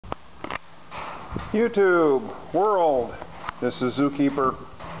YouTube world, this is Zookeeper.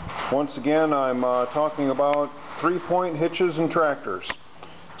 Once again, I'm talking about 3-point hitches and tractors.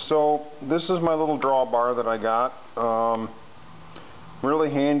 So this is my little drawbar that I got. Really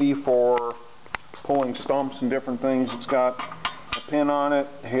handy for pulling stumps and different things. It's got a pin on it,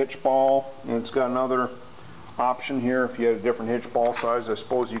 a hitch ball, and it's got another option here. If you had a different hitch ball size, I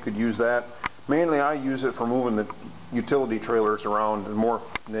suppose you could use that. Mainly I use it for moving the utility trailers around and more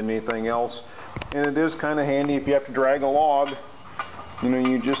than anything else. And it is kind of handy if you have to drag a log. You know,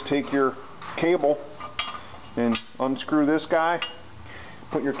 you just take your cable and unscrew this guy,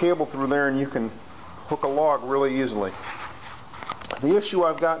 put your cable through there, and you can hook a log really easily. The issue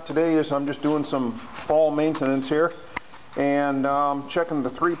I've got today is I'm just doing some fall maintenance here and checking the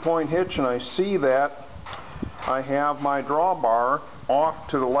 3-point hitch, and I see that I have my drawbar off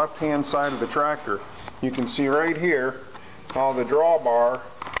to the left hand side of the tractor. You can see right here how the drawbar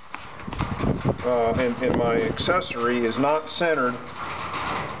in my accessory is not centered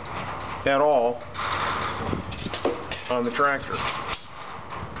at all on the tractor.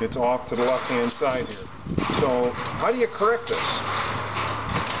 It's off to the left hand side here. So how do you correct this?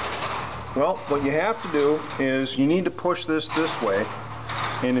 Well, what you have to do is you need to push this way,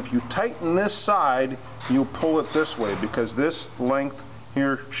 and if you tighten this side, you pull it this way because this length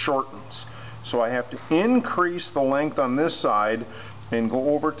here shortens. So I have to increase the length on this side and go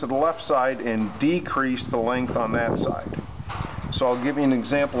over to the left side and decrease the length on that side. So I'll give you an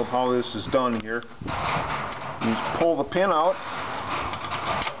example of how this is done here. You pull the pin out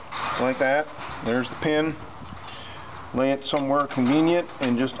like that. There's the pin. Lay it somewhere convenient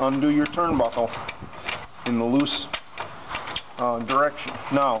and just undo your turnbuckle in the loose direction.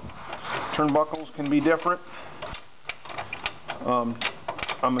 Now, turnbuckles can be different.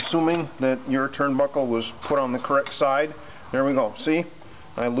 I'm assuming that your turnbuckle was put on the correct side. There we go. See?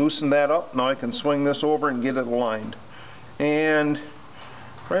 I loosened that up. Now I can swing this over and get it aligned. And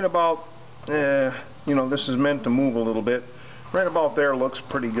right about, you know, this is meant to move a little bit. Right about there looks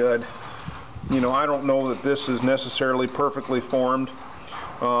pretty good. You know, I don't know that this is necessarily perfectly formed.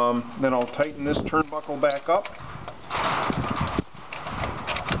 Then I'll tighten this turnbuckle back up.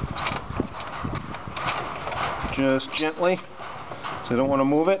 Just gently. So I don't want to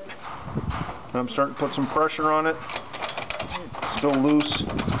move it. I'm starting to put some pressure on it. It's still loose.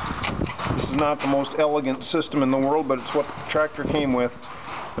 This is not the most elegant system in the world, but it's what the tractor came with.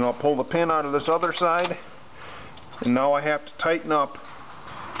 And I'll pull the pin out of this other side, and now I have to tighten up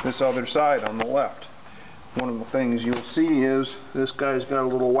this other side on the left. One of the things you'll see is this guy's got a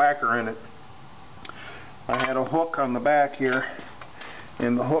little whacker in it. I had a hook on the back here,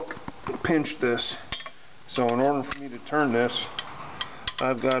 and the hook pinched this. So in order for me to turn this,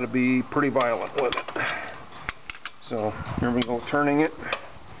 I've got to be pretty violent with it. So here we go, turning it.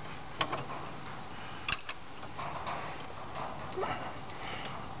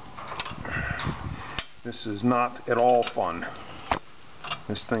 This is not at all fun.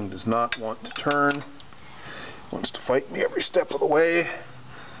 This thing does not want to turn. It wants to fight me every step of the way.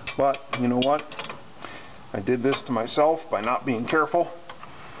 But you know what? I did this to myself by not being careful.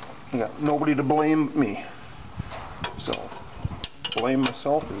 I got nobody to blame but me. So blame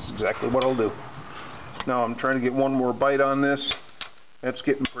myself is exactly what I'll do. Now I'm trying to get one more bite on this. That's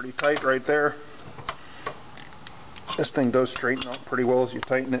getting pretty tight right there. This thing does straighten out pretty well as you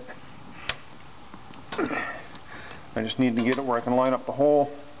tighten it. I just need to get it where I can line up the hole,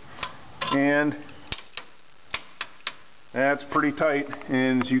 and that's pretty tight.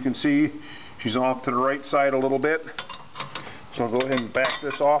 And as you can see, she's off to the right side a little bit. So I'll go ahead and back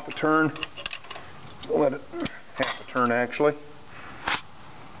this off a turn. Let it half a turn actually.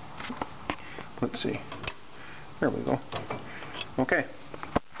 Let's see. There we go. Okay.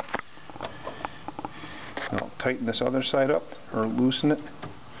 I'll tighten this other side up, or loosen it.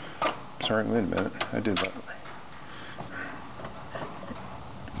 Sorry, wait a minute. I did that.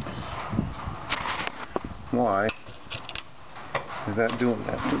 Why is that doing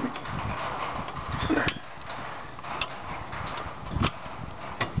that to me?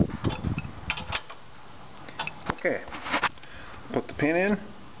 Okay. Put the pin in.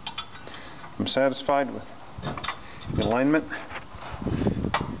 I'm satisfied with the alignment.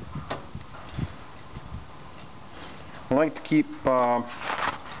 I like to keep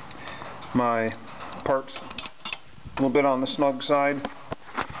my parts a little bit on the snug side.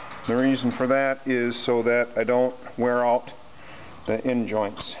 The reason for that is so that I don't wear out the end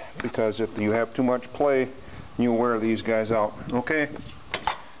joints, because if you have too much play, you'll wear these guys out. Okay,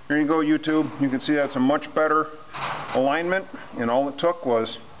 here you go, YouTube. You can see that's a much better alignment, and all it took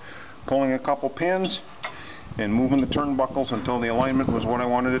was pulling a couple pins and moving the turnbuckles until the alignment was what I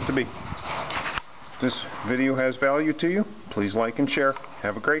wanted it to be. this video has value to you, please like and share.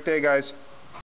 Have a great day, guys.